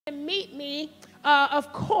Meet me,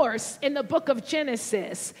 of course, in the book of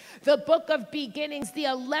Genesis, the book of beginnings, the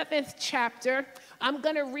 11th chapter. I'm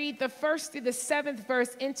going to read the 1st through the 7th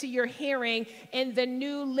verse into your hearing in the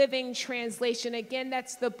New Living Translation. Again,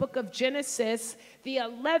 that's the book of Genesis, the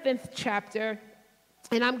 11th chapter.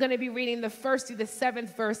 And I'm going to be reading the 1st through the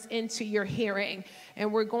 7th verse into your hearing.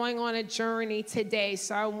 And we're going on a journey today,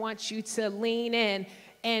 so I want you to lean in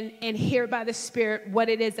and hear by the Spirit what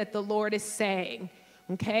it is that the Lord is saying.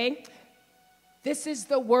 Okay? This is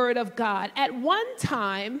the word of God. At one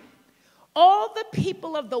time, all the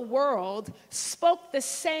people of the world spoke the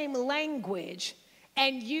same language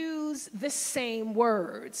and used the same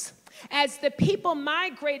words. As the people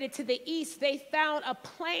migrated to the east, they found a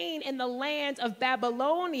plain in the land of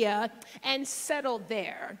Babylonia and settled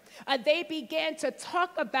there. They began to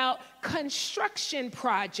talk about construction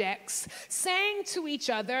projects, saying to each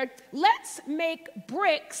other, "Let's make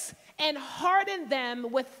bricks and harden them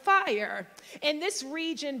with fire." In this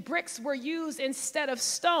region, bricks were used instead of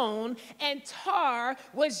stone, and tar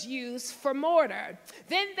was used for mortar.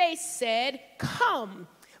 Then they said, "Come,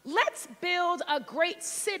 let's build a great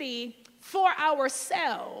city for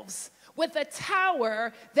ourselves with a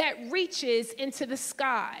tower that reaches into the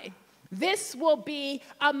sky. This will be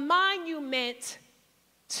a monument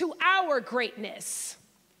to our greatness.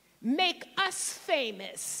 Make us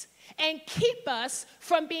famous and keep us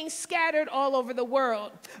from being scattered all over the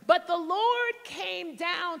world." But the Lord came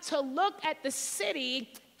down to look at the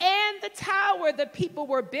city and the tower the people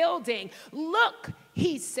were building. "Look,"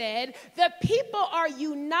 he said, "the people are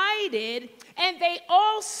united and they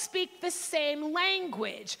all speak the same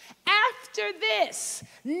language. After this,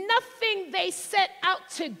 nothing they set out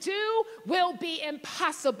to do will be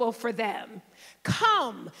impossible for them.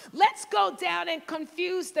 Come, let's go down and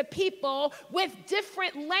confuse the people with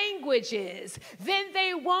different languages. Then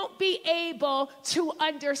they won't be able to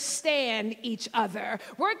understand each other."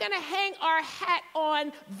 We're going to hang our hat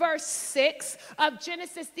on verse 6 of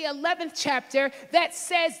Genesis, the 11th chapter, that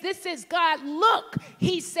says, this is God. "Look,"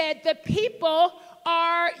 he said, "the people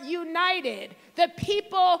are united." The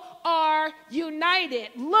people are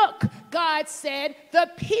united. "Look," God said, "the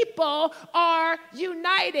people are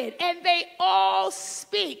united, and they all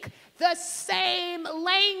speak the same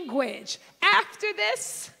language. After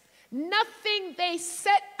this, nothing they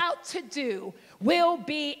set out to do will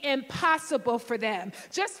be impossible for them."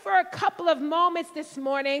 Just for a couple of moments this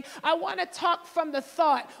morning, I want to talk from the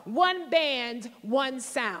thought, one band, one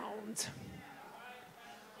sound.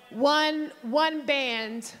 One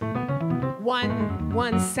band,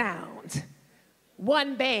 one sound.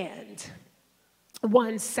 One band,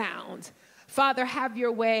 one sound. Father, have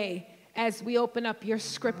your way as we open up your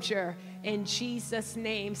scripture. In Jesus'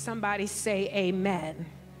 name, somebody say amen.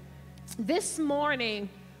 This morning,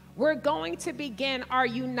 we're going to begin our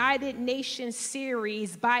United Nations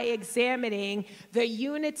series by examining the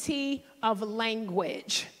unity of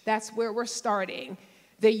language. That's where we're starting.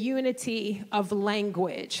 The unity of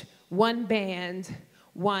language. One band,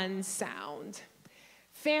 one sound.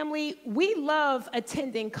 Family, we love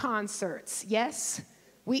attending concerts, yes?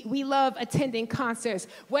 We love attending concerts,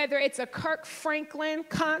 whether it's a Kirk Franklin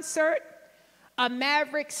concert, a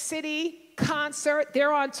Maverick City concert,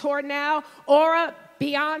 they're on tour now, or a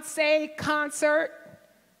Beyonce concert.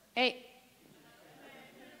 Hey.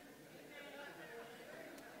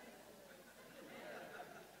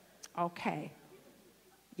 Okay.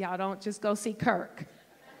 Y'all don't just go see Kirk.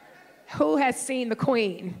 Who has seen the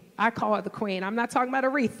Queen? I call her the Queen. I'm not talking about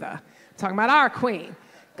Aretha. I'm talking about our Queen.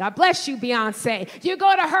 God bless you, Beyonce. You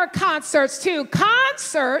go to her concerts too.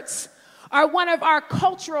 Concerts are one of our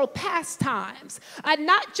cultural pastimes,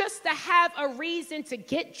 not just to have a reason to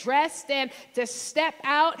get dressed and to step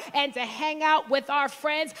out and to hang out with our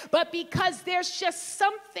friends, but because there's just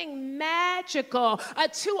something magical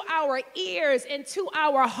to our ears and to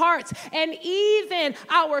our hearts and even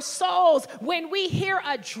our souls when we hear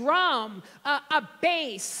a drum, a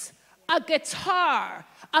bass, a guitar,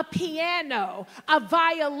 a piano, a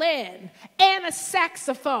violin, and a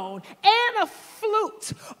saxophone, and a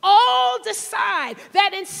flute, all decide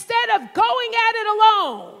that instead of going at it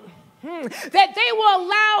alone, that they will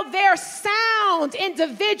allow their sound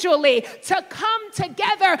individually to come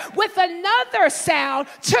together with another sound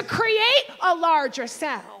to create a larger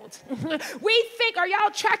sound. We think, are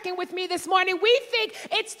y'all tracking with me this morning? We think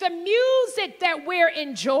it's the music that we're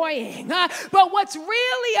enjoying. But what's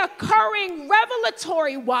really occurring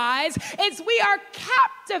revelatory-wise is we are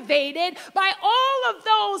captivated by all of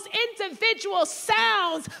those individual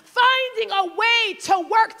sounds finding a way to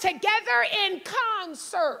work together in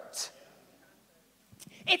concert.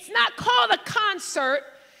 It's not called a concert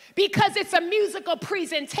because it's a musical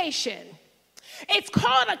presentation. It's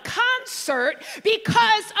called a concert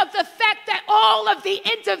because of the fact that all of the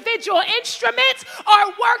individual instruments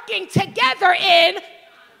are working together in.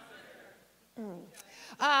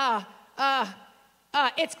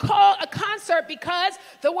 It's called a concert because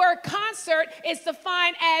the word concert is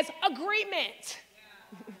defined as agreement.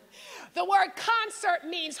 The word concert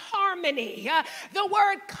means harmony. The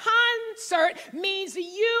word concert means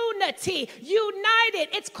unity, united.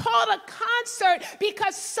 It's called a concert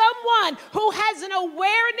because someone who has an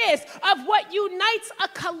awareness of what unites a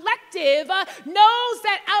collective knows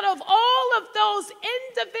that out of all of those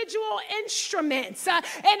individual instruments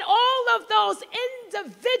and all of those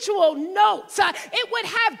individual notes, it would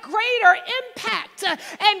have greater impact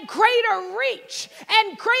and greater reach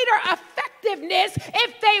and greater effectiveness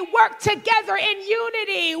if they work together in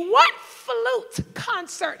unity. What flute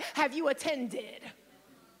concert have you attended?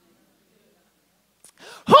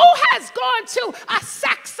 Who has gone to a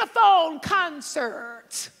saxophone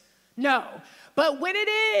concert? No. But when it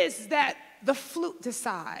is that the flute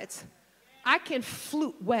decides, I can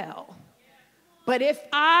flute well, but if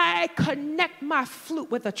I connect my flute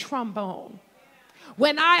with a trombone,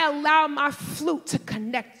 when I allow my flute to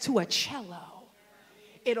connect to a cello,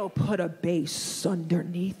 it'll put a bass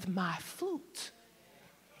underneath my flute.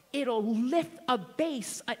 It'll lift a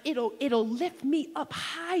bass. It'll lift me up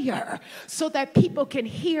higher so that people can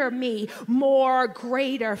hear me more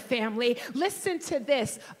greater, family. Listen to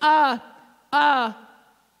this. And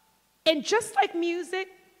just like music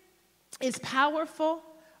is powerful,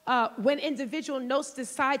 when individual notes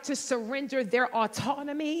decide to surrender their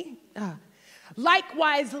autonomy,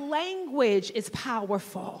 likewise, language is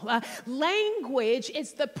powerful. Language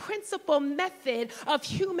is the principal method of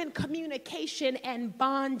human communication and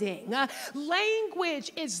bonding.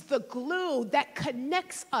 Language is the glue that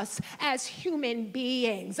connects us as human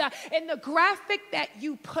beings. In the graphic that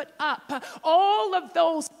you put up, all of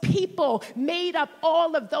those people made up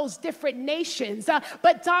all of those different nations.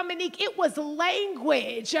 But Dominique, it was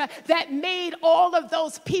language that made all of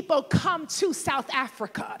those people come to South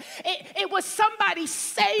Africa. It was somebody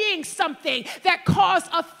saying something that caused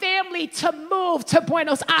a family to move to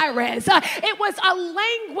Buenos Aires. It was a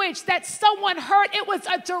language that someone heard. It was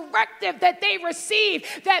a directive that they received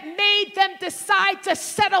that made them decide to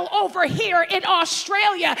settle over here in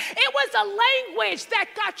Australia. It was a language that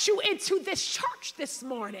got you into this church this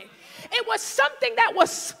morning. It was something that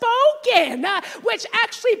was spoken, which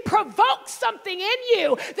actually provoked something in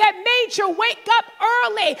you that made you wake up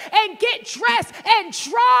early and get dressed and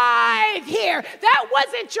drive here. That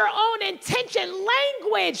wasn't your own intention.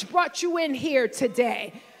 Language brought you in here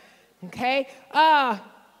today. Okay?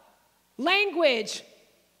 Language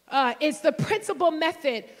is the principal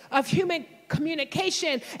method of human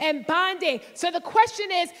communication and bonding. So the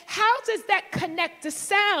question is, how does that connect to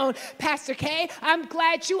sound, Pastor K? I'm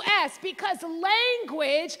glad you asked, because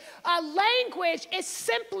language is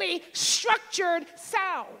simply structured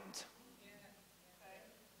sound.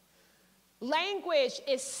 Language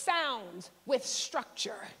is sound with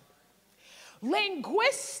structure.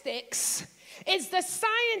 Linguistics is the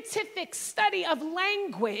scientific study of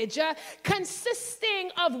language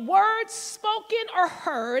consisting of words spoken or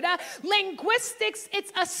heard. Linguistics,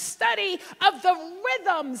 it's a study of the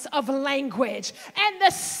rhythms of language and the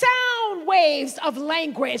sound waves of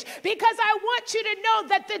language, because I want you to know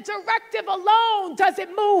that the directive alone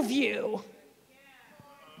doesn't move you.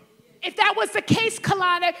 If that was the case,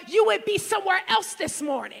 Khaalida, you would be somewhere else this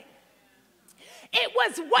morning. It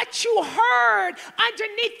was what you heard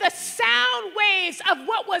underneath the sound waves of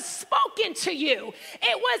what was spoken to you.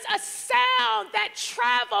 It was a sound that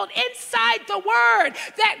traveled inside the word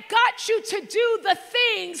that got you to do the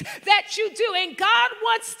things that you do. And God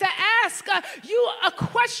wants to ask you a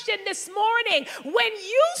question this morning. When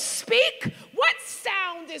you speak, what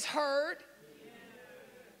sound is heard?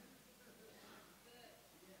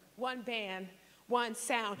 One band, one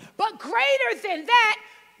sound. But greater than that,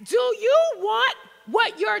 do you want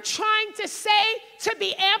what you're trying to say to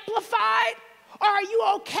be amplified? Or are you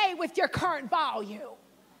okay with your current volume?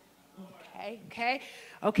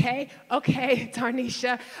 Okay,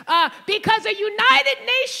 Tarnisha. Because a united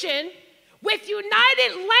nation with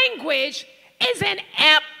united language is an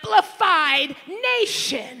amplified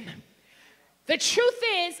nation. The truth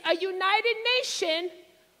is, a united nation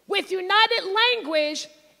with united language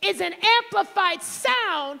is an amplified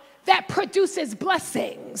sound that produces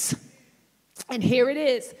blessings. And here it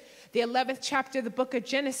is, the 11th chapter of the book of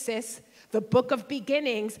Genesis, the book of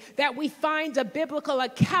beginnings, that we find a biblical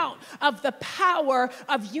account of the power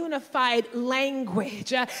of unified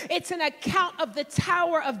language. It's an account of the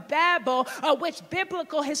Tower of Babel, which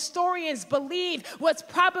biblical historians believe was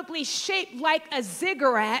probably shaped like a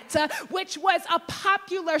ziggurat, which was a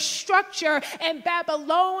popular structure in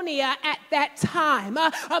Babylonia at that time.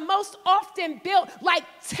 Most often built like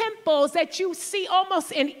temples that you see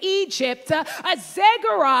almost in Egypt.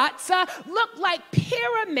 Ziggurats looked like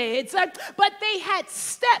pyramids, but they had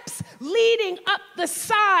steps leading up the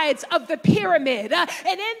sides of the pyramid. And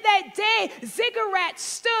in that day, ziggurats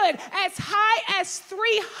stood as high as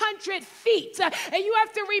 300 feet. And you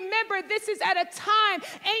have to remember, this is at a time,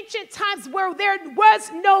 ancient times, where there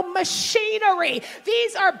was no machinery.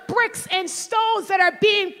 These are bricks and stones that are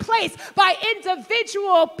being placed by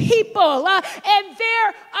individual people. And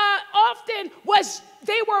there often was,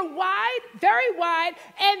 they were wide, very wide,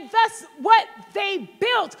 and thus what they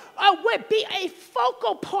built would be a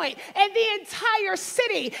focal point in the entire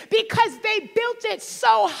city, because they built it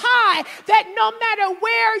so high that no matter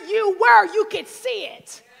where you were, you could see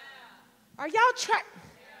it. Are y'all trying?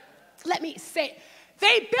 Let me say,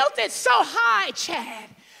 they built it so high, Chad,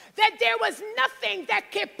 that there was nothing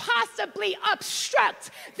that could possibly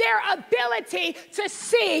obstruct their ability to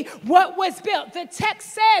see what was built. The text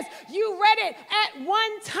says, you read it, at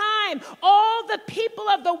one time, all the people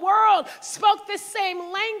of the world spoke the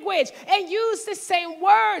same language and used the same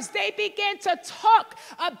words. They began to talk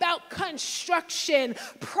about construction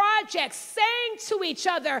projects, saying to each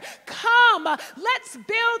other, come, let's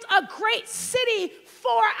build a great city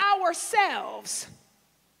for ourselves.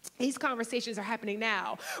 These conversations are happening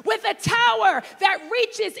now with a tower that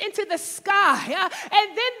reaches into the sky.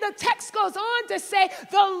 And then the text goes on to say,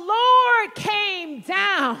 the Lord came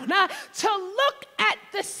down to look at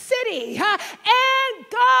the city. And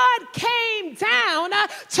God came down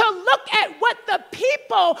to look at what the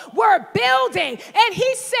people were building. And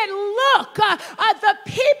he said, look, the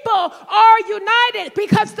people are united,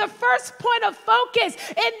 because the first point of focus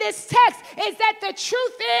in this text is that the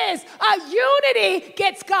truth is unity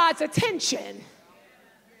gets God's attention.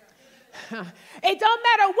 It don't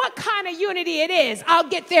matter what kind of unity it is. I'll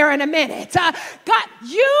get there in a minute.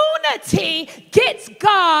 Unity gets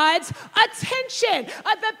God's attention.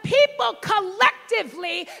 The people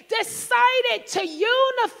collectively decided to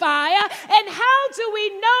unify. And how do we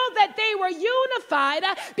know that they were unified?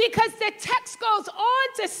 Because the text goes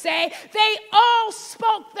on to say they all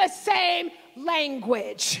spoke the same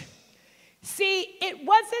language. See, it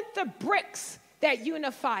wasn't the bricks that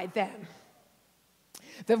unified them.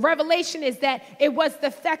 The revelation is that it was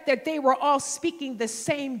the fact that they were all speaking the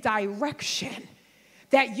same direction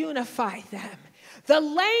that unified them. The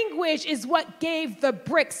language is what gave the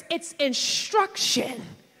bricks its instruction,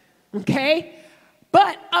 okay?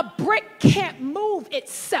 But a brick can't move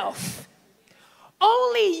itself.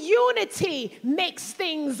 Only unity makes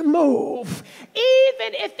things move.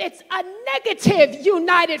 Even if it's a negative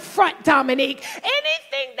united front, Dominique,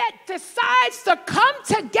 anything that decides to come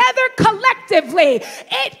together collectively,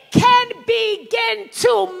 it can begin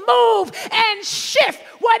to move and shift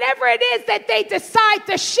whatever it is that they decide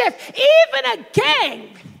to shift. Even a gang,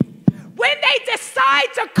 when they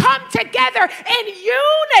decide to come together in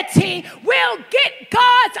unity, will get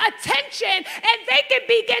God's attention, and they can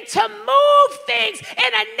begin to move things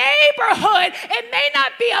in a neighborhood. It may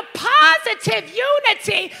not be a positive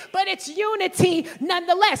unity, but it's unity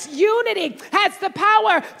nonetheless. Unity has the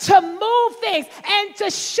power to move things and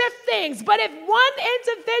to shift things. But if one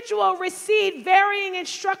individual received varying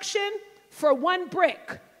instruction for one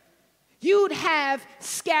brick, you'd have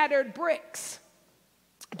scattered bricks.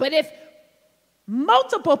 But if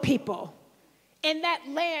multiple people in that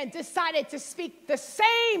land decided to speak the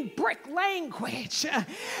same brick language,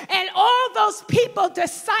 and all those people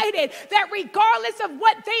decided that regardless of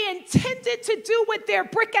what they intended to do with their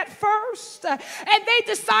brick at first, and they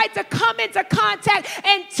decide to come into contact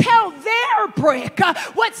and tell their brick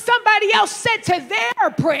what somebody else said to their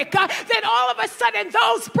brick, then all of a sudden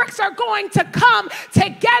those bricks are going to come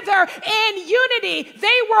together in unity.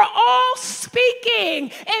 They were all speaking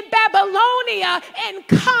in Babylonia in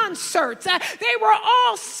concert. They were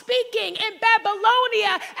all speaking in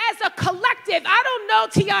Babylonia as a collective. I don't know,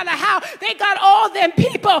 Tiana, how they got all them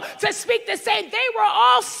people to speak the same. They were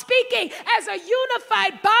all speaking as a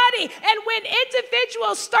unified body. And when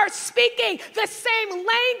individuals start speaking the same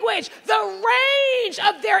language, the range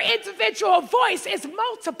of their individual voice is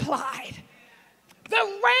multiplied. The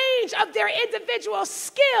range of their individual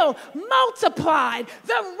skill multiplied.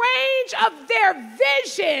 The range of their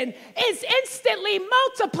vision is instantly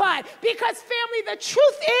multiplied. Because, family, the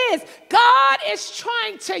truth is God is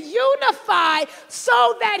trying to unify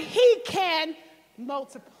so that he can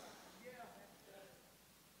multiply.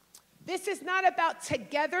 This is not about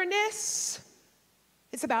togetherness.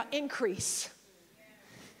 It's about increase.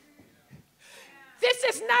 This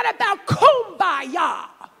is not about kumbaya.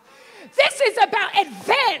 This is about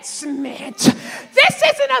advancement. This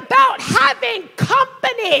isn't about having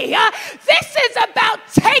company. This is about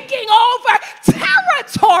taking over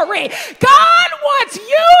territory. God wants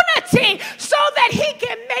unity so that he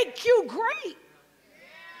can make you great.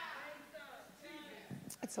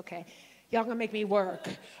 It's okay. Y'all gonna make me work.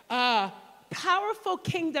 Powerful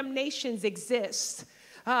kingdom nations exist.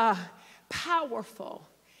 Powerful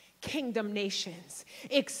kingdom nations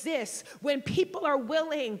exist when people are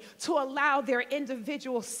willing to allow their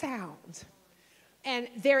individual sound and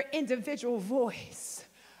their individual voice,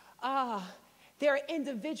 their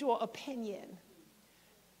individual opinion,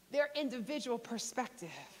 their individual perspective,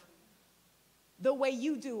 the way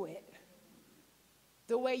you do it,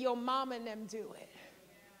 the way your mom and them do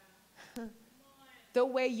it, the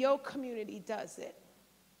way your community does it.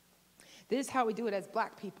 This is how we do it as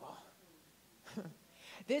black people.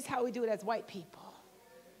 This is how we do it as white people.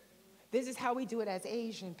 This is how we do it as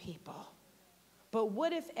Asian people. But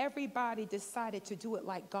what if everybody decided to do it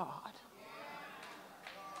like God?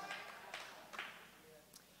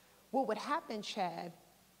 What would happen, Chad,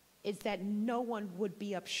 is that no one would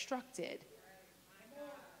be obstructed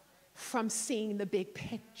from seeing the big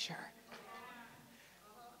picture.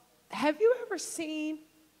 Have you ever seen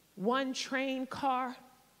one train car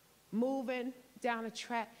moving down a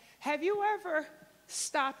track? Have you ever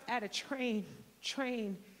stopped at a train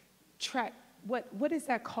track? What is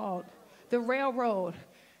that called? The railroad.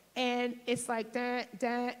 And it's like that,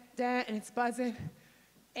 and it's buzzing.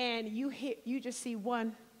 And you just see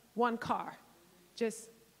one car. Just,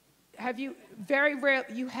 have you, very rare,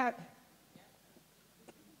 you have,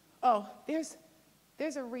 oh, there's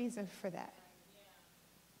a reason for that.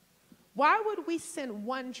 Why would we send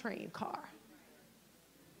one train car?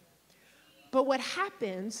 But what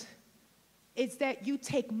happens is that you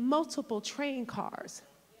take multiple train cars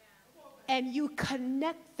and you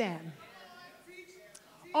connect them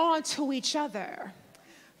onto each other.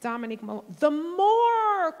 Dominique Malone, the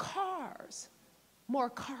more cars, more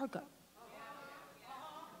cargo.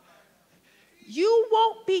 You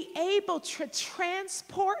won't be able to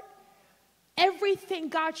transport everything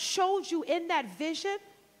God showed you in that vision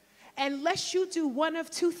unless you do one of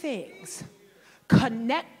two things: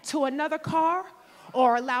 connect to another car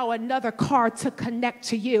or allow another car to connect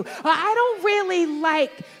to you. I don't really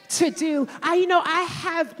like to do, I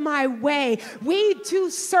have my way. We do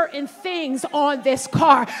certain things on this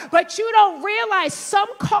car, but you don't realize some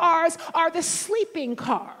cars are the sleeping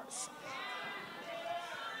cars.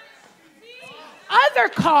 Other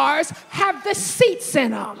cars have the seats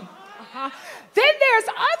in them. Then there's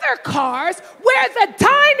other cars where the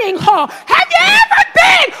dining hall. Have you ever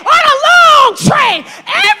been on a long train?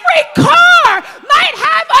 Every car might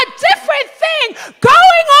have a different thing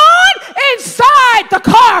going on inside the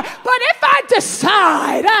car. But if I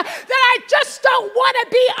decide that I just don't want to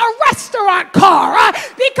be a restaurant car,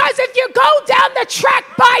 because if you go down the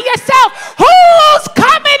track by yourself, who's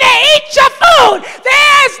coming to eat your food?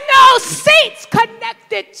 There's no seats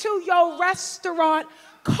connected to your restaurant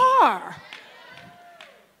car.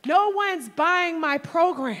 No one's buying my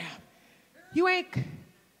program. You ain't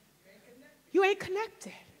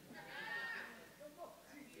connected.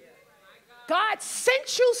 God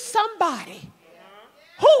sent you somebody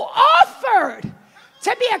who offered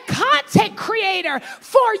to be a content creator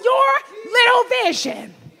for your little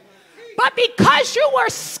vision. But because you were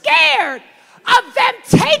scared of them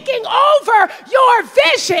taking over your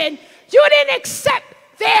vision, you didn't accept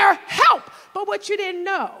their help. But what you didn't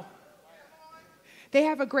know, they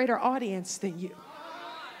have a greater audience than you.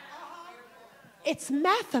 It's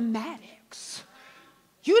mathematics.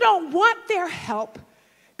 You don't want their help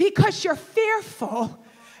because you're fearful.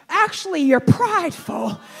 Actually, you're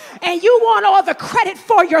prideful, and you want all the credit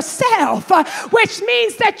for yourself, which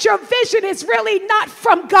means that your vision is really not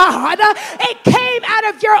from God. It came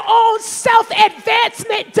out of your own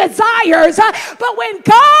self-advancement desires. But when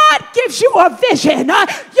God gives you a vision,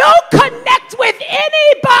 you'll connect with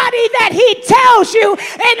anybody that he tells you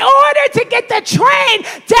in order to get the train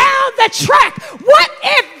down the track. What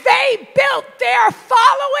if they built their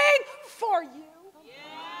following for you?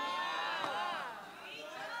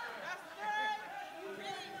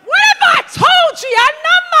 What if I told you,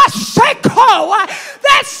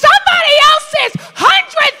 that somebody else's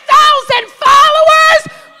 100,000 followers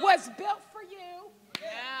was built for you?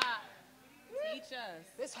 Yeah. Teach us.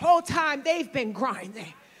 This whole time they've been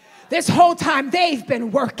grinding. This whole time they've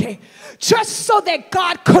been working just so that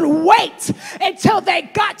God could wait until they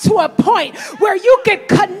got to a point where you could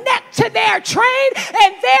connect to their train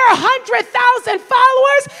and their 100,000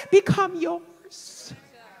 followers become yours.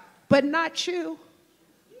 But not you.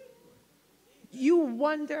 You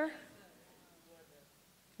wonder.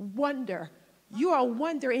 You are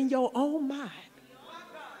wonder in your own mind.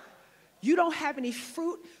 You don't have any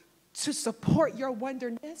fruit to support your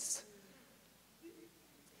wonderness.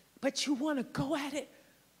 But you want to go at it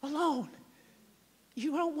alone.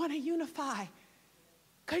 You don't want to unify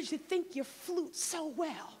because you think you flute so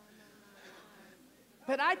well.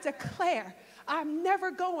 But I declare, I'm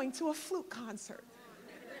never going to a flute concert.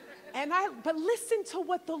 But listen to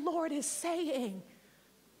what the Lord is saying.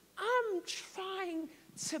 I'm trying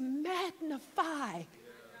to magnify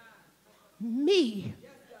me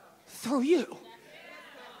through you.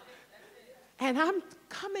 And I'm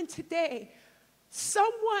coming today.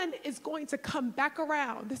 Someone is going to come back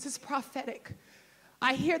around. This is prophetic.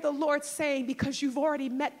 I hear the Lord saying, because you've already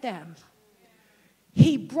met them.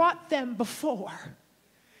 He brought them before.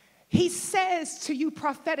 He says to you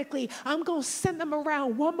prophetically, I'm going to send them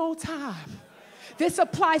around one more time. This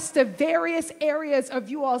applies to various areas of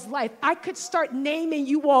you all's life. I could start naming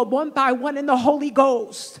you all one by one in the Holy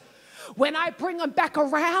Ghost. When I bring them back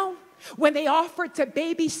around, when they offered to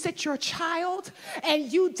babysit your child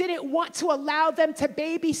and you didn't want to allow them to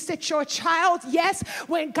babysit your child. Yes,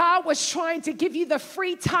 when God was trying to give you the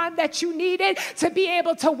free time that you needed to be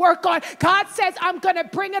able to work on, God says, I'm going to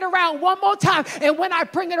bring it around one more time. And when I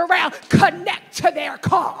bring it around, connect to their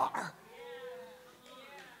car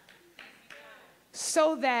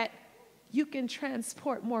so that you can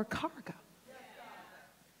transport more cargo.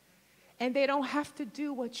 And they don't have to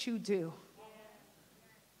do what you do.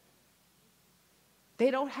 They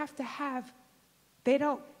don't have to have,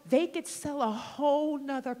 they could sell a whole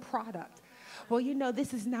nother product. Well, you know,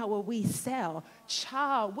 this is not what we sell.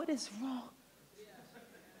 Child, what is wrong?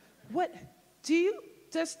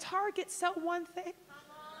 Does Target sell one thing?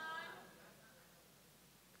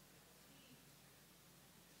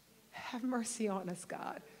 Have mercy on us,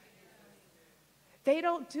 God. They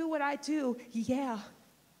don't do what I do, yeah.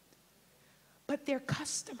 But their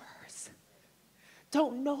customers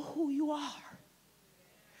don't know who you are.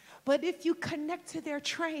 But if you connect to their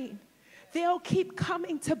train, they'll keep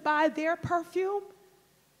coming to buy their perfume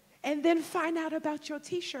and then find out about your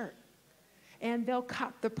t-shirt. And they'll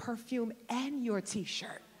cop the perfume and your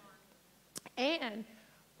t-shirt. And,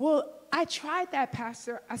 well, I tried that,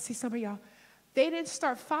 Pastor. I see some of y'all. They didn't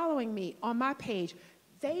start following me on my page.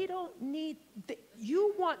 They don't need,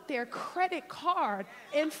 you want their credit card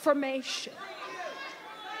information.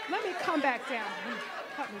 Let me come back down.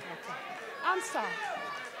 I'm sorry.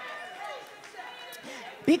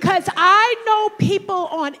 Because I know people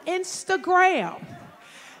on Instagram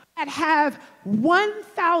that have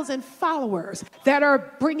 1,000 followers that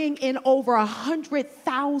are bringing in over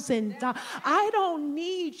 $100,000. I don't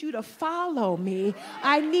need you to follow me.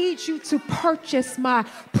 I need you to purchase my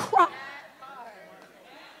product.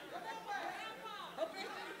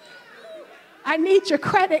 I need your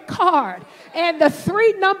credit card and the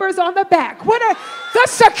 3 numbers on the back. What are the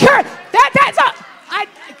security? That's up.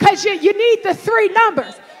 Because you need the 3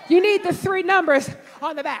 numbers. You need the 3 numbers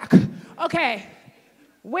on the back. Okay.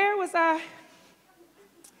 Where was I?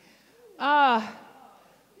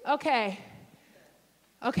 Okay.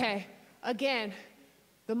 Again,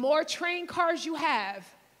 the more train cars you have,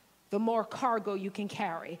 the more cargo you can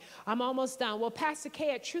carry. I'm almost done. Well, Pastor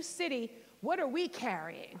K, at True City, what are we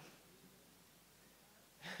carrying?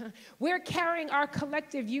 We're carrying our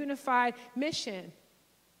collective unified mission.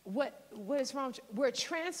 What is wrong? We're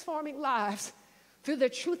transforming lives through the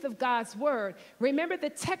truth of God's word. Remember, the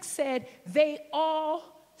text said they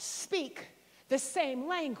all speak the same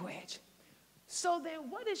language. So then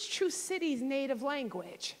what is True City's native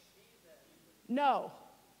language? No.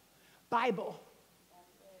 Bible.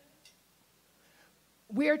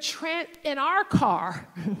 In our car,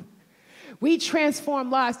 we transform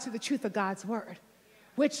lives to the truth of God's word,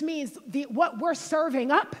 which means what we're serving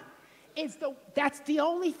up that's the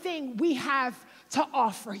only thing we have to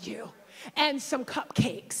offer you, and some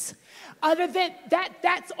cupcakes. Other than that,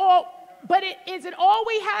 that's all. But is it all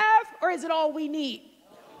we have, or is it all we need?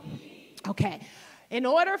 Okay. In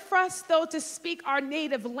order for us, though, to speak our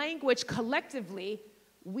native language collectively,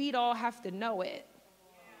 we'd all have to know it.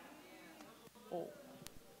 Oh.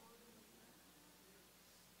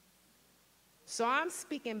 So I'm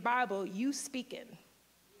speaking Bible, you speaking.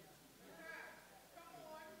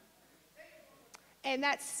 And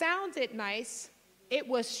that sounded nice. It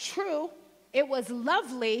was true. It was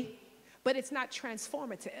lovely. but it's not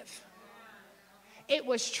transformative. It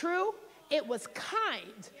was true, it was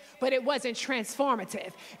kind, but it wasn't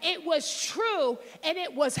transformative. It was true and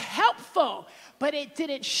it was helpful, but it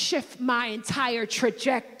didn't shift my entire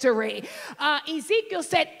trajectory. Ezekiel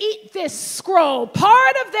said, eat this scroll.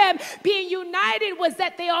 Part of them being united was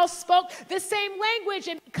that they all spoke the same language,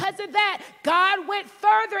 and because of that, God went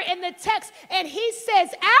further in the text, and he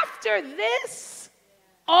says, after this,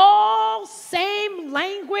 all same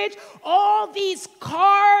language, all these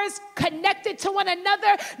cars connected to one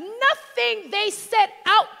another, nothing they set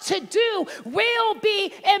out to do will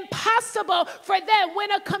be impossible for them.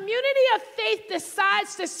 When a community of faith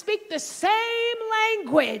decides to speak the same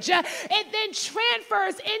language, it then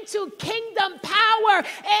transfers into kingdom power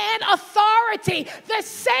and authority. The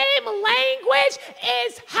same language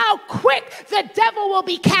is how quick the devil will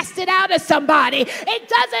be casted out of somebody. It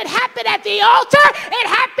doesn't happen at the altar. It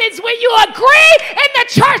happens when you agree in the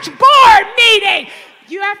church board meeting.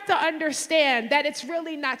 You have to understand that it's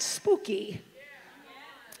really not spooky.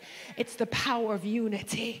 It's the power of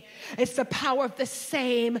unity. It's the power of the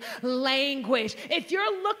same language. If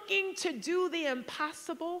you're looking to do the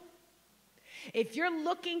impossible, if you're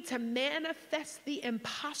looking to manifest the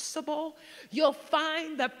impossible, you'll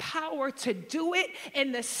find the power to do it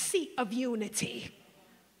in the seat of unity.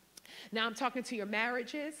 Now, I'm talking to your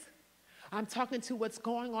marriages. I'm talking to what's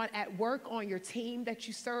going on at work, on your team that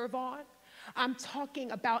you serve on. I'm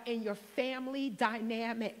talking about in your family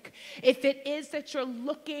dynamic. If it is that you're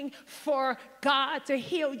looking for God to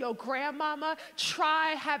heal your grandmama,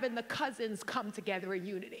 try having the cousins come together in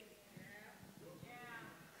unity.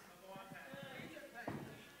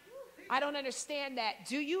 I don't understand that.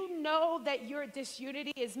 Do you know that your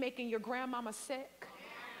disunity is making your grandmama sick?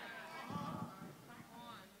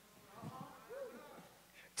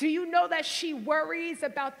 Do you know that she worries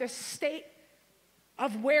about the state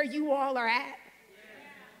of where you all are at?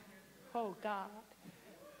 Oh, God.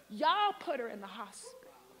 Y'all put her in the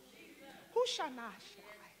hospital. Who shall not shy?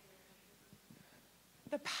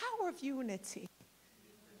 The power of unity.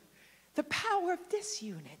 The power of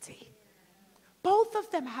disunity. Both of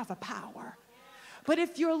them have a power. But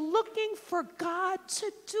if you're looking for God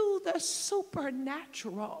to do the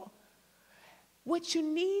supernatural, what you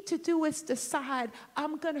need to do is decide,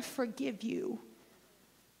 I'm going to forgive you.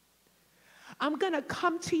 I'm going to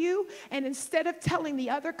come to you, and instead of telling the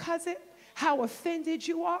other cousin how offended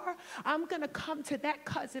you are, I'm going to come to that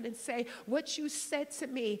cousin and say, what you said to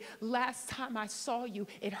me last time I saw you,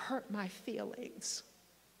 it hurt my feelings.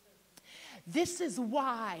 This is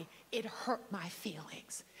why it hurt my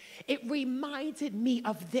feelings. It reminded me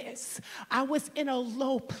of this. I was in a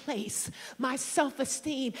low place, my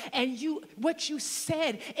self-esteem, and what you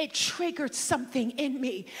said, it triggered something in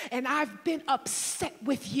me, and I've been upset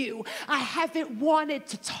with you. I haven't wanted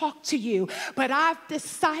to talk to you, but I've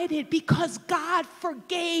decided because God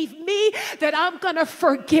forgave me that I'm going to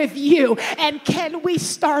forgive you, and can we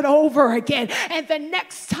start over again? And the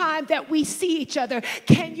next time that we see each other,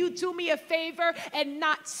 can you do me a favor and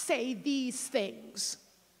not say these things?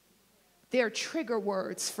 They're trigger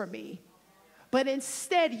words for me. But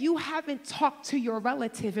instead, you haven't talked to your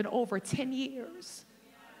relative in over 10 years.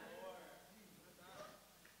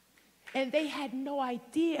 And they had no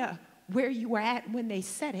idea where you were at when they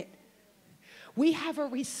said it. We have a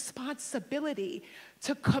responsibility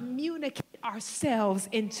to communicate ourselves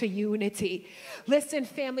into unity. Listen,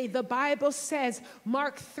 family, the Bible says,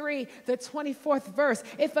 Mark 3, the 24th verse,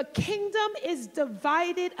 if a kingdom is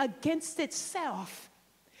divided against itself,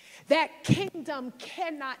 that kingdom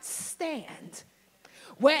cannot stand.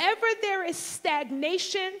 Wherever there is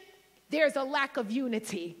stagnation, there's a lack of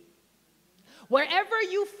unity. Wherever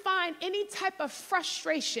you find any type of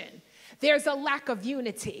frustration, there's a lack of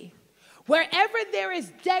unity. Wherever there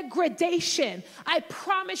is degradation, I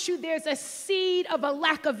promise you there's a seed of a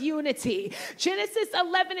lack of unity. Genesis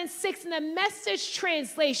 11:6 in the Message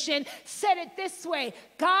translation said it this way: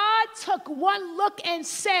 God took one look and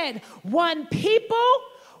said, one people,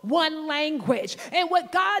 one language. And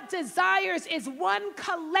what God desires is one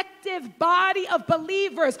collective body of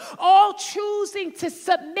believers all choosing to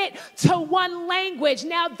submit to one language.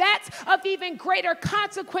 Now that's of even greater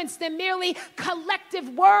consequence than merely collective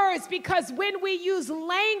words, because when we use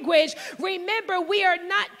language, remember, we are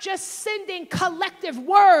not just sending collective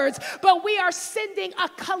words, but we are sending a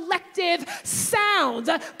collective sound.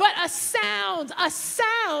 But a sound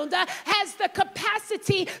has the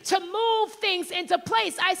capacity to move things into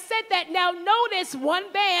place. I said that, now notice one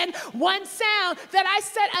band, one sound, that I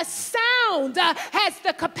said a sound has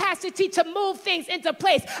the capacity to move things into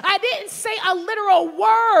place. I didn't say a literal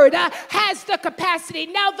word has the capacity.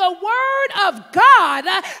 Now, the word of God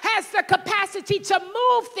has the capacity to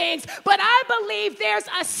move things, but I believe there's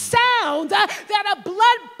a sound that a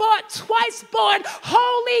blood-bought, twice-born,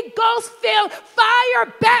 Holy Ghost-filled,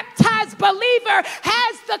 fire-baptized believer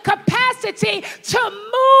has the capacity to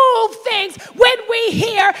move things when we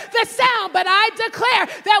hear the sound. But I declare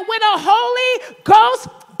that when a Holy Ghost,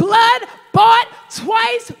 blood-bought,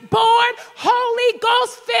 twice-born, Holy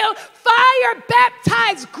Ghost-filled,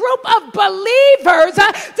 fire-baptized group of believers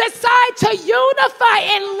decide to unify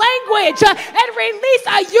in language and release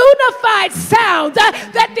a unified sound,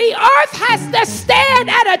 that the earth has to stand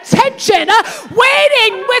at attention,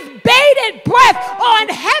 waiting with bated breath on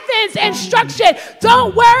heaven's instruction.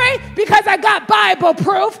 Don't worry, because I got Bible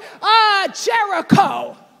proof.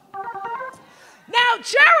 Jericho. Now,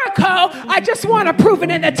 Jericho, I just want to prove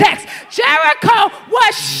it in the text. Jericho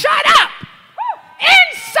was shut up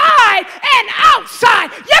inside and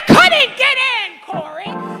outside. You couldn't get in,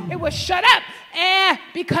 Corey. It was shut up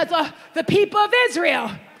because of the people of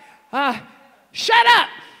Israel. Shut up.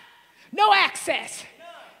 No access.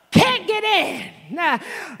 Can't get in. And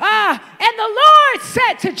the Lord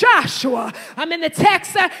said to Joshua, I'm in the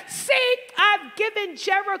text, see, I've given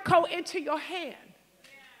Jericho into your hand.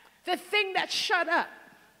 The thing that's shut up.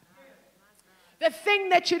 The thing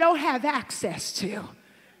that you don't have access to.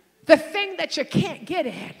 The thing that you can't get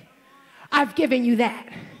in. I've given you that.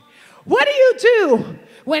 What do you do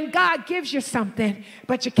when God gives you something,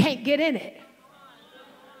 but you can't get in it?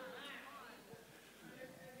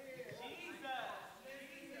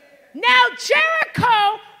 Now,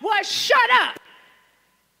 Jericho was shut up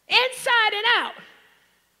inside and out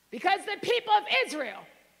because the people of Israel,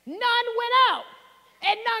 none went out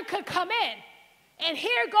and none could come in. And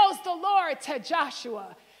here goes the Lord to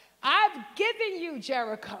Joshua. I've given you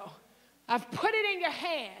Jericho. I've put it in your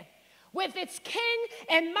hand with its king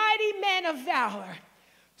and mighty men of valor.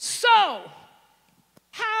 So,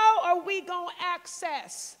 how are we going to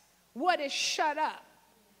access what is shut up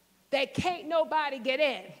that can't nobody get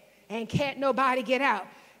in and can't nobody get out?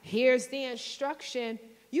 Here's the instruction.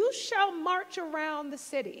 You shall march around the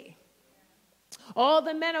city. All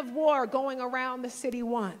the men of war going around the city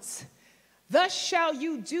once. Thus shall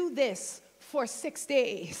you do this for 6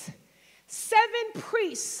 days. 7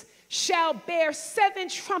 priests shall bear 7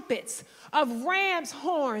 trumpets of ram's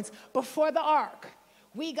horns before the ark.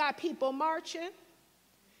 We got people marching.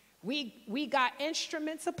 We got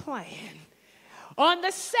instruments a playing. On the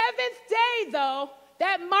 7th day, though,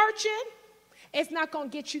 that marching is not going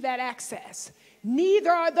to get you that access. Neither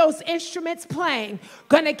are those instruments playing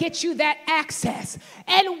going to get you that access.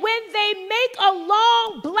 And when they make a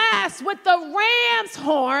long blast with the ram's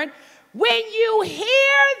horn, when you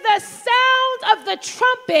hear the sound of the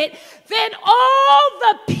trumpet, then all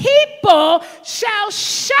the people shall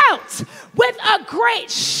shout with a great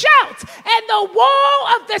shout, and the wall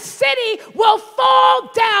of the city will fall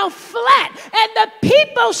down flat, and the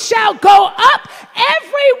people shall go up,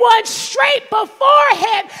 everyone straight before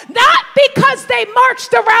him, not because they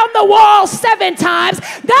marched around the wall 7 times,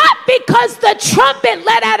 not because the trumpet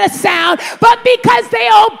let out a sound, but because they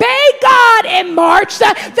obeyed God and marched,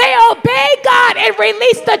 they obeyed God and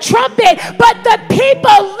released the trumpet, but the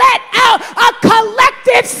people let out a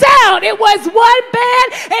collective sound. It was one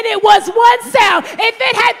band and it was one sound. If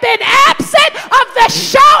it had been absent of the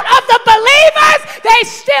shout of the believers, they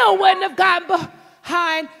still wouldn't have gotten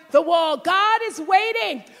behind the wall. God is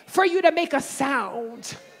waiting for you to make a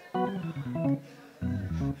sound.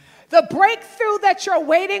 The breakthrough that you're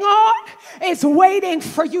waiting on is waiting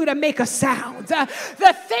for you to make a sound.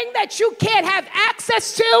 The thing that you can't have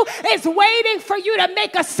access to is waiting for you to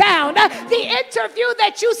make a sound. The interview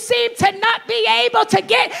that you seem to not be able to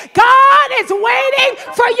get, God is waiting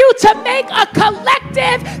for you to make a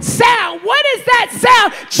collective sound. What is that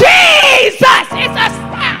sound? Jesus is a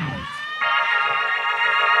sound.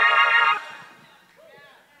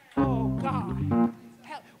 Oh, God.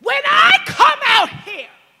 When I come out here,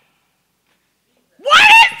 what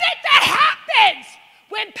is it that happens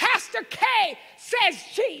when Pastor K says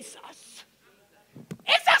Jesus?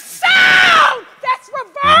 It's a sound that's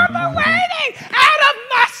reverberating out of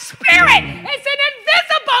my spirit. It's an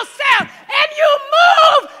invisible sound, and you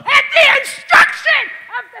move at the instruction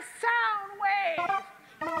of the sound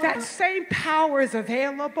wave. That same power is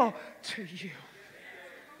available to you.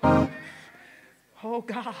 Oh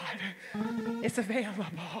God, it's available.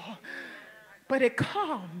 But it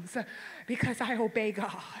comes because I obey God.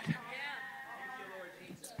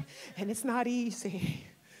 And it's not easy.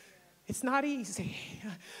 It's not easy,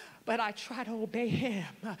 but I try to obey him.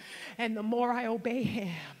 And the more I obey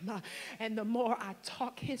him, and the more I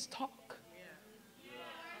talk his talk,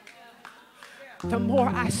 the more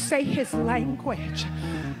I say his language,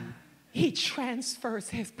 he transfers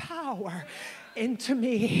his power into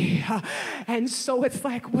me. And so it's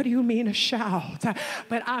like, what do you mean a shout?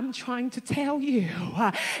 But I'm trying to tell you,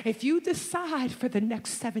 if you decide for the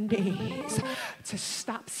next 7 days to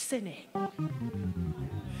stop sinning,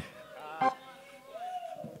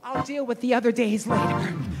 I'll deal with the other days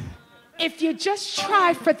later. If you just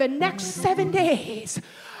try for the next 7 days,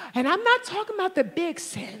 and I'm not talking about the big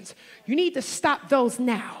sins, you need to stop those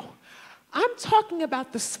now. I'm talking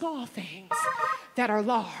about the small things that are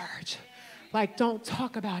large. Like, don't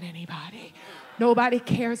talk about anybody. Nobody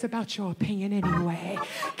cares about your opinion anyway.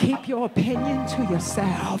 Keep your opinion to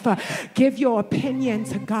yourself. Give your opinion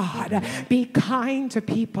to God. Be kind to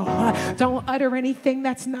people. Don't utter anything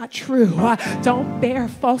that's not true. Don't bear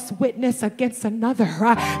false witness against another.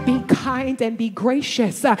 Be kind and be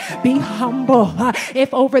gracious. Be humble.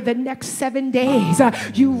 If over the next 7 days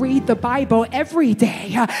you read the Bible every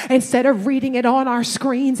day instead of reading it on our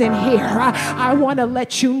screens in here, I want to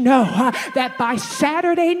let you know that by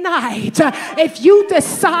Saturday night, if you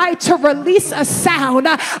decide to release a sound,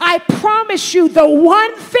 I promise you the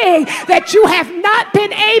one thing that you have not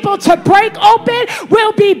been able to break open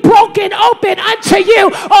will be broken open unto you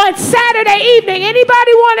on Saturday evening.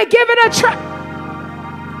 Anybody want to give it a try?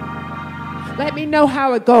 Let me know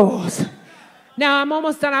how it goes. Now, I'm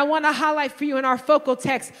almost done. I want to highlight for you in our focal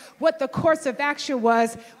text what the course of action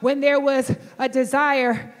was when there was a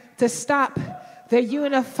desire to stop the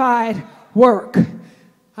unified work.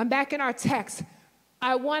 I'm back in our text.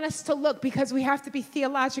 I want us to look, because we have to be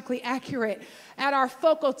theologically accurate, at our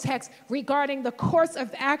focal text regarding the course of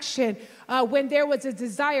action when there was a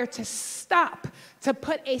desire to stop, to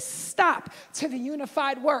put a stop to the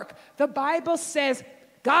unified work. The Bible says,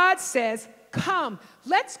 God says, come,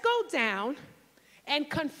 let's go down and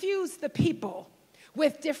confuse the people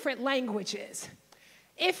with different languages.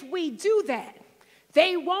 If we do that,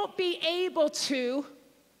 they won't be able to,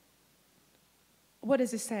 what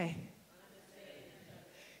does it say?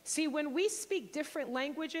 See, when we speak different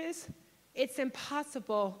languages, it's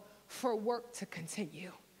impossible for work to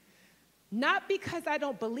continue. Not because I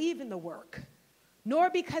don't believe in the work, nor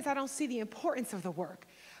because I don't see the importance of the work,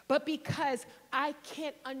 but because I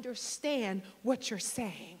can't understand what you're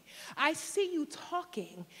saying. I see you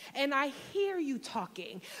talking, and I hear you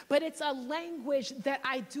talking, but it's a language that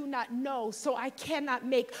I do not know, so I cannot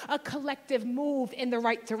make a collective move in the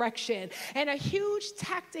right direction. And a huge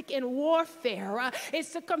tactic in warfare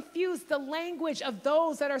is to confuse the language of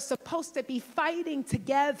those that are supposed to be fighting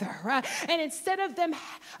together. And instead of them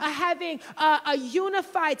having a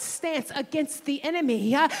unified stance against the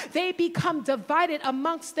enemy, they become divided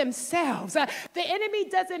amongst themselves. The enemy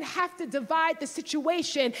doesn't have to divide the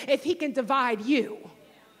situation if he can divide you.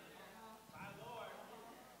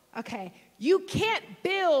 Okay, you can't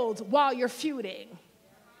build while you're feuding.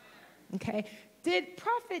 Okay, did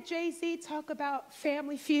Prophet Jay-Z talk about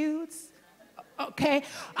family feuds? Okay,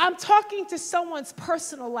 I'm talking to someone's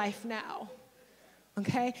personal life now.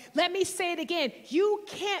 Okay, let me say it again. You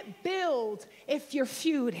can't build if you're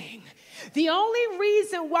feuding. The only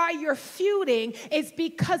reason why you're feuding is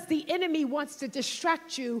because the enemy wants to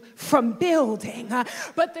distract you from building.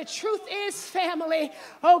 But the truth is, family,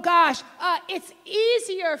 oh gosh, it's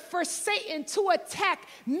easier for Satan to attack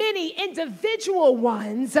many individual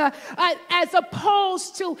ones as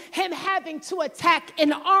opposed to him having to attack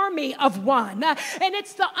an army of one. And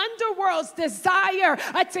it's the underworld's desire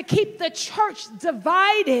to keep the church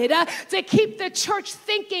divided, to keep the church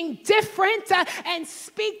thinking different and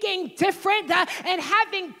speaking different and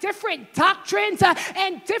having different doctrines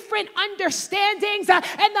and different understandings. And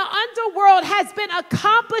the underworld has been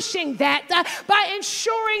accomplishing that by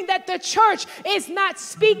ensuring that the church is not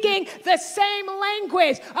speaking the same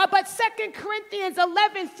language. But 2 Corinthians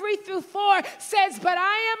 11:3-4 says, but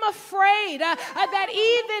I am afraid that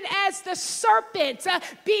even as the serpent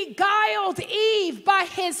beguiled Eve by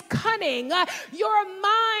his cunning, your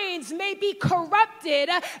minds may be corrupted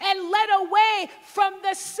and led away from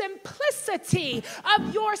the simplicity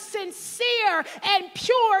of your sincere and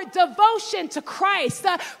pure devotion to Christ.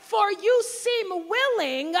 For you seem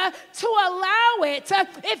willing to allow it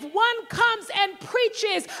if one comes and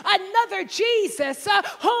preaches another Jesus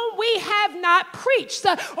whom we have not preached,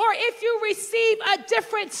 or if you receive a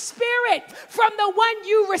different spirit from the one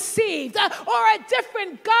you received, or a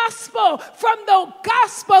different gospel from the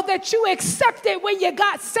gospel that you accepted it when you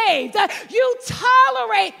got saved. You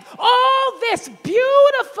tolerate all this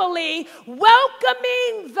beautifully,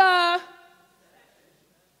 welcoming the...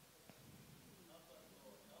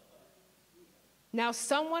 Now,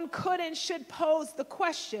 someone could and should pose the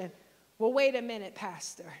question, well, wait a minute,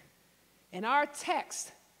 Pastor. In our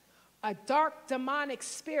text, a dark demonic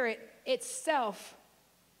spirit itself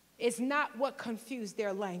is not what confused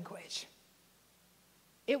their language.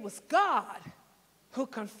 It was God who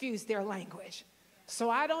confused their language. So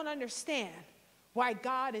I don't understand why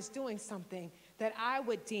God is doing something that I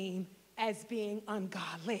would deem as being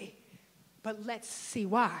ungodly. But let's see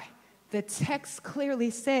why. The text clearly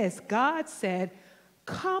says, God said,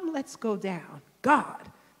 come, let's go down. God,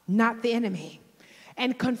 not the enemy.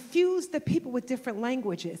 And confuse the people with different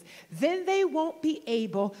languages. Then they won't be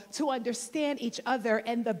able to understand each other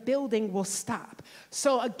and the building will stop.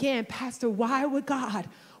 So again, Pastor, why would God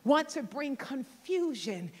want to bring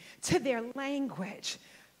confusion to their language?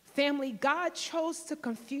 Family, God chose to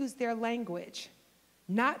confuse their language,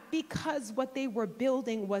 not because what they were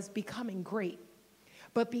building was becoming great,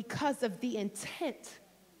 but because of the intent,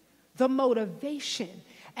 the motivation,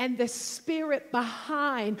 and the spirit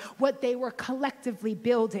behind what they were collectively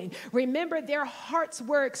building. Remember, their hearts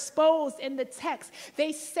were exposed in the text.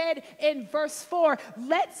 They said in verse 4,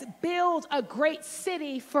 let's build a great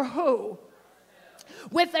city for who?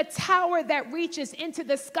 With a tower that reaches into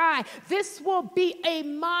the sky. This will be a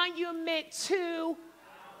monument to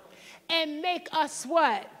and make us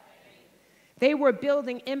what? They were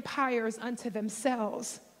building empires unto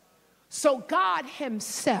themselves. So God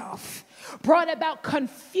himself brought about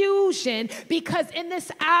confusion because in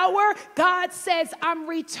this hour, God says, I'm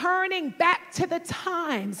returning back to the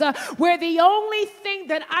times where the only thing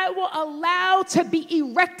that I will allow to be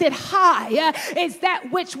erected high is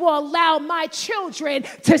that which will allow my children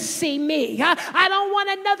to see me. I don't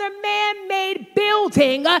want another man-made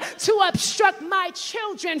building to obstruct my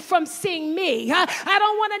children from seeing me. I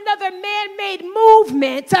don't want another man-made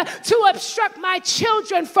movement to obstruct my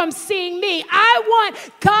children from seeing me. I want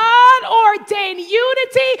God-ordained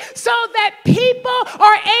unity so that people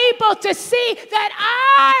are able to see that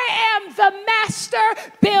I am the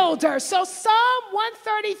master builder. So Psalm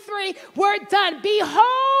 133, we're done.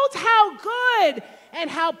 Behold how good and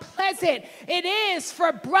how pleasant it is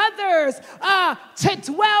for brothers to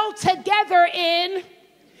dwell together in.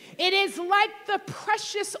 It is like the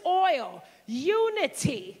precious oil.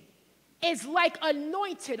 Unity is like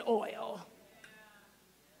anointed oil.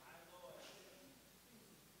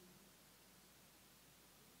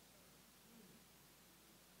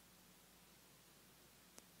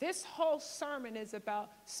 This whole sermon is about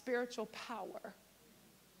spiritual power.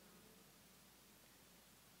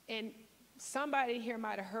 And somebody here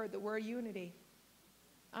might have heard the word unity.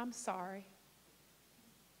 I'm sorry.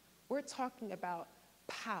 We're talking about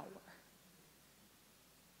power.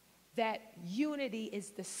 That unity is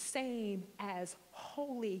the same as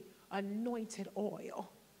holy anointed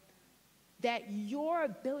oil. That your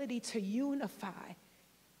ability to unify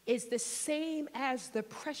is the same as the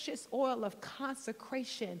precious oil of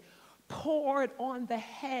consecration poured on the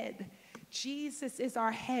head. Jesus is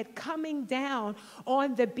our head, coming down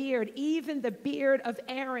on the beard, even the beard of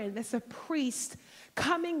Aaron, that's a priest,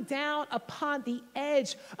 coming down upon the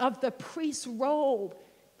edge of the priest's robe.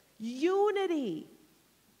 Unity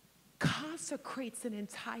consecrates an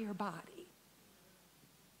entire body.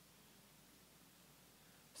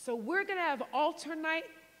 So we're going to have altar night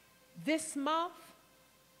this month.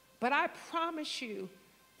 But I promise you,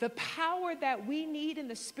 the power that we need in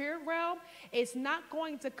the spirit realm is not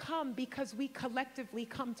going to come because we collectively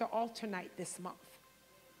come to altar night this month.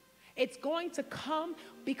 It's going to come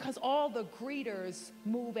because all the greeters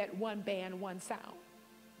move at one band, one sound.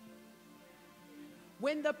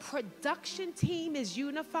 When the production team is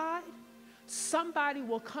unified, somebody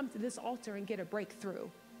will come to this altar and get a breakthrough.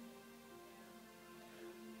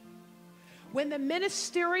 When the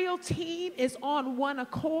ministerial team is on one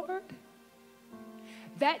accord,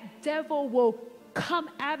 that devil will come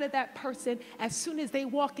out of that person as soon as they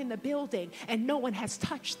walk in the building and no one has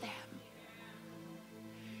touched them.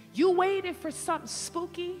 You waiting for something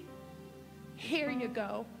spooky? Here you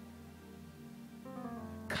go.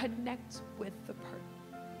 Connect with the person.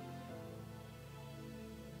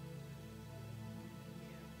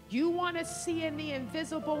 You want to see in the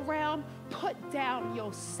invisible realm? Put down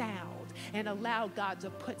your sound and allow God to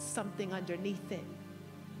put something underneath it.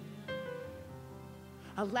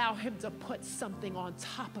 Allow him to put something on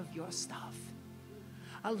top of your stuff.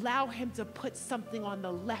 Allow him to put something on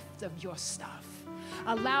the left of your stuff.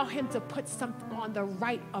 Allow him to put something on the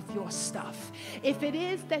right of your stuff. If it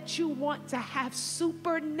is that you want to have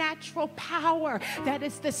supernatural power that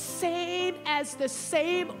is the same as the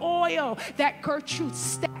same oil that Gertrude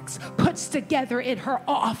Stacks puts together in her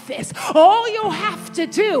office, all you'll have to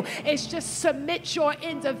do is just submit your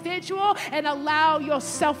individual and allow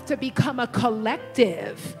yourself to become a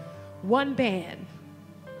collective. One band,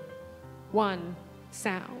 one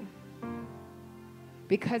sound.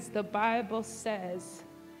 Because the Bible says,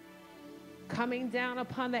 coming down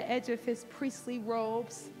upon the edge of his priestly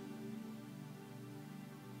robes,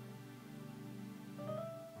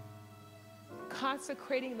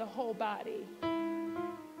 consecrating the whole body.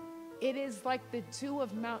 It is like the dew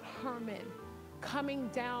of Mount Hermon coming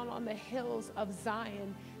down on the hills of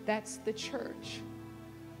Zion. That's the church.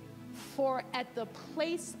 For at the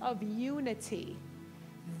place of unity,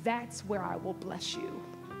 that's where I will bless you.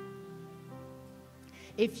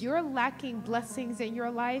 If you're lacking blessings in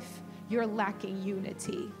your life, you're lacking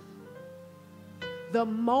unity. The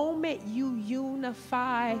moment you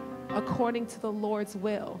unify according to the Lord's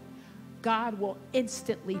will, God will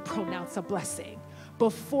instantly pronounce a blessing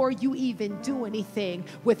before you even do anything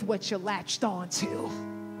with what you're latched onto.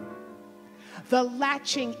 The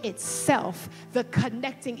latching itself, the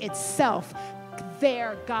connecting itself,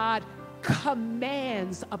 there God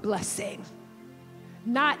commands a blessing.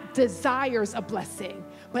 Not desires a blessing,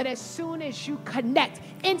 but as soon as you connect,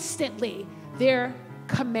 instantly there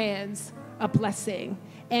commands a blessing.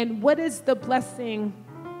 And what is the blessing?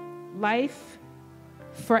 Life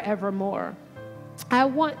forevermore. I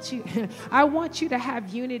want you to have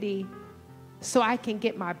unity so I can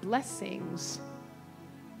get my blessings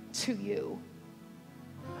to you.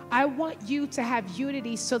 I want you to have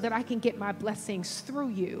unity so that I can get my blessings through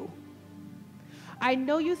you. I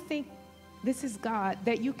know you think this is God,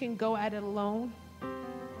 that you can go at it alone.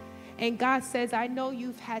 And God says, I know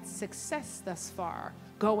you've had success thus far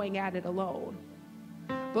going at it alone.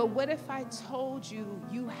 But what if I told you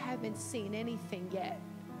you haven't seen anything yet?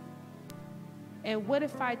 And what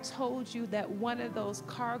if I told you that one of those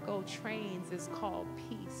cargo trains is called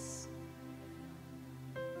peace?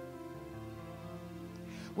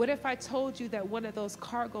 What if I told you that one of those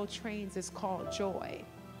cargo trains is called joy?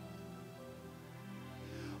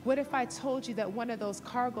 What if I told you that one of those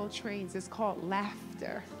cargo trains is called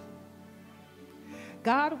laughter?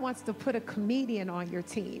 God wants to put a comedian on your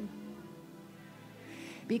team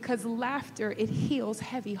because laughter, it heals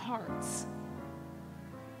heavy hearts.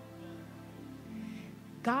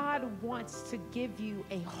 God wants to give you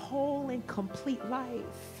a whole and complete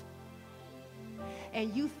life.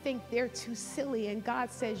 And you think they're too silly, and God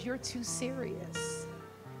says you're too serious.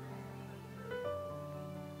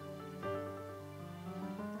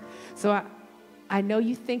 So I know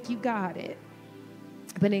you think you got it,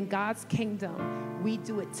 but in God's kingdom, we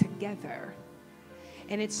do it together.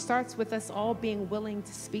 And it starts with us all being willing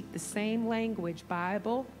to speak the same language,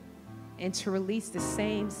 Bible, and to release the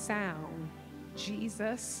same sound,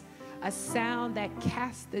 Jesus, a sound that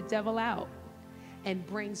casts the devil out and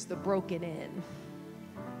brings the broken in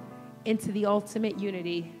into the ultimate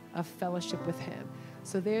unity of fellowship with him.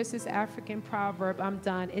 So there's this African proverb, I'm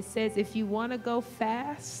done. It says, if you want to go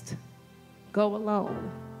fast, go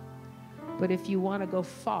alone. But if you want to go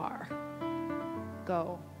far,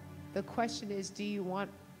 go. The question is, do you want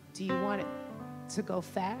it to go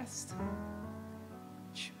fast?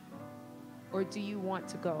 Or do you want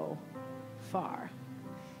to go far?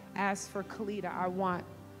 As for Khaalida,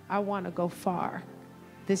 I want to go far.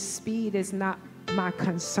 The speed is not my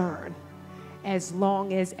concern, as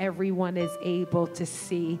long as everyone is able to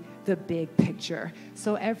see the big picture.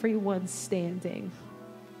 So everyone's standing.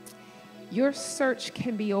 Your search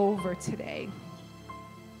can be over today.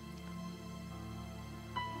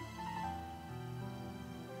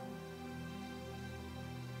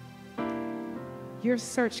 Your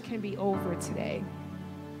search can be over today.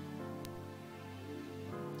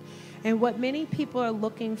 And what many people are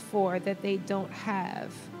looking for that they don't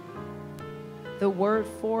have, the word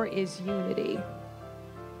for is unity.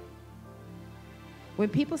 When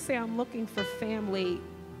people say, I'm looking for family,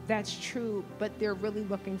 that's true, but they're really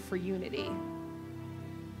looking for unity.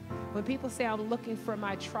 When people say, I'm looking for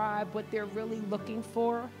my tribe, what they're really looking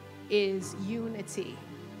for is unity.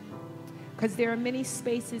 Because there are many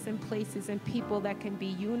spaces and places and people that can be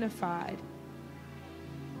unified.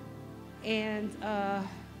 And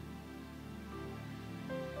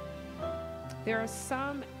there are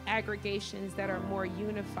some aggregations that are more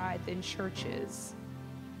unified than churches.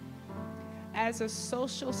 As a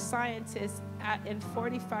social scientist in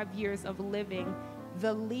 45 years of living,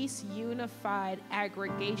 the least unified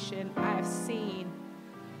aggregation I have seen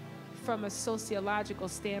from a sociological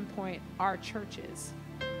standpoint, our churches.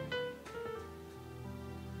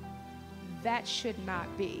 That should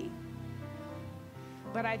not be.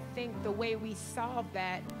 But I think the way we solve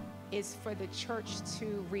that is for the church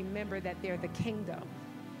to remember that they're the kingdom,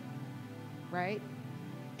 right?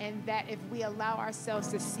 And that if we allow ourselves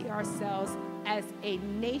to see ourselves as a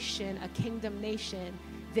nation, a kingdom nation,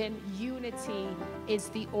 then unity is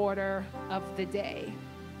the order of the day.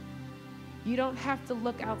 You don't have to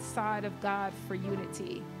look outside of God for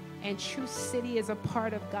unity. And True City is a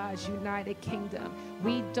part of God's united kingdom.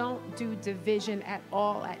 We don't do division at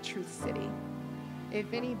all at Truth City.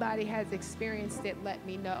 If anybody has experienced it, let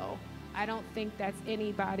me know. I don't think that's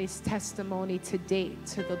anybody's testimony to date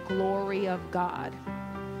to the glory of God.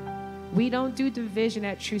 We don't do division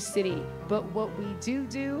at True City, but what we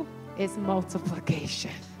do is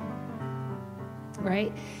multiplication,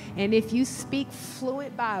 right? And if you speak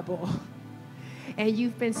fluent Bible, and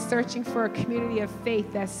you've been searching for a community of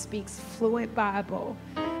faith that speaks fluent Bible,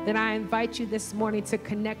 then I invite you this morning to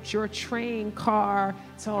connect your train car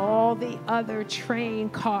to all the other train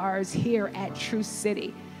cars here at True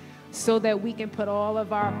City so that we can put all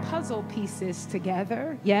of our puzzle pieces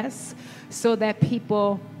together, yes, so that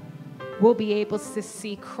people will be able to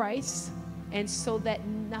see Christ and so that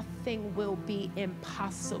nothing will be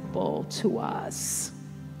impossible to us.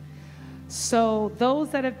 So those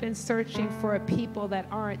that have been searching for a people that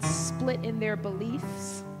aren't split in their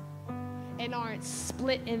beliefs and aren't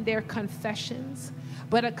split in their confessions,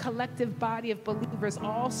 but a collective body of believers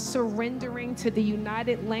all surrendering to the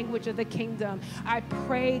united language of the kingdom, I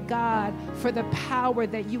pray, God, for the power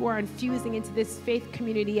that you are infusing into this faith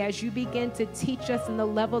community as you begin to teach us in the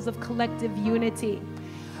levels of collective unity.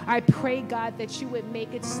 I pray, God, that you would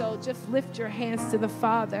make it so. Just lift your hands to the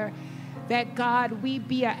Father. That, God, we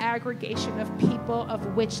be an aggregation of people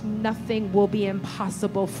of which nothing will be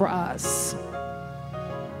impossible for us.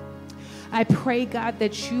 I pray, God,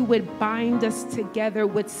 that you would bind us together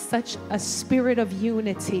with such a spirit of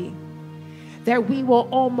unity that we will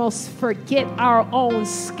almost forget our own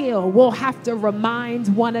skill. We'll have to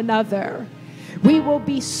remind one another. We will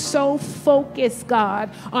be so focused,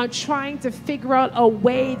 God, on trying to figure out a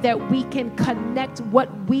way that we can connect what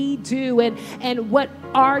we do and what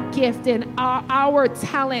our gift and our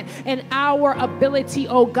talent and our ability,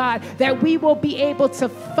 oh God, that we will be able to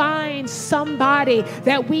find somebody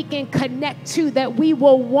that we can connect to, that we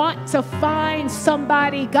will want to find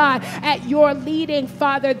somebody, God, at your leading,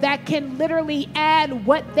 Father, that can literally add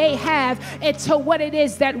what they have into what it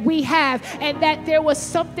is that we have, and that there was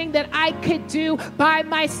something that I could do by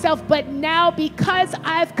myself, but now because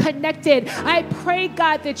I've connected, I pray,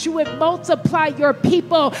 God, that you would multiply your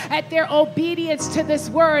people at their obedience to this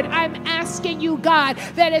word. I'm asking you, God,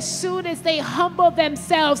 that as soon as they humble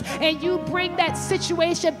themselves and you bring that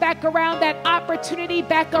situation back around, that opportunity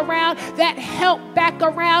back around, that help back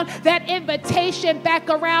around, that invitation back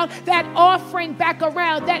around, that offering back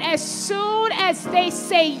around, that as soon as they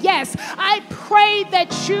say yes, I pray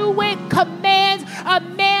that you would command a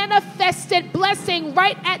manifested blessing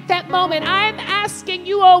right at that moment. I'm asking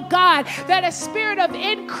you, oh God, that a spirit of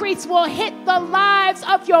increase will hit the lives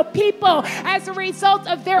of your people as a result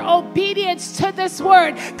of their obedience to this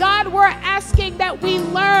word. God, we're asking that we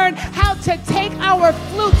learn how to take our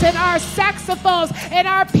flutes and our saxophones and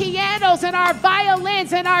our pianos and our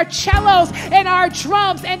violins and our cellos and our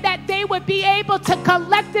drums, and that they would be able to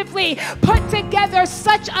collectively put together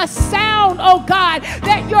such a sound, oh God,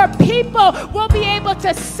 that your people will be able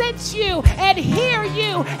to sense you and hear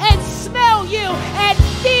you and smell you and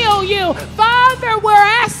feel you. Father, we're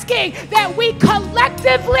asking that we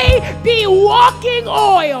collectively be walking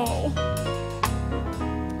oil.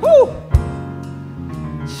 Whew.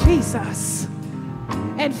 Jesus.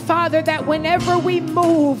 And Father, that whenever we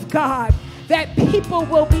move, God, that people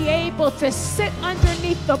will be able to sit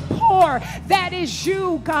underneath the pour that is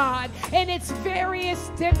you, God, in its various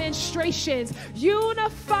demonstrations.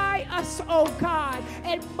 Unify us, oh God,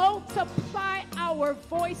 and multiply our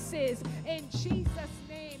voices. In Jesus'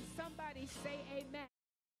 name, somebody say amen.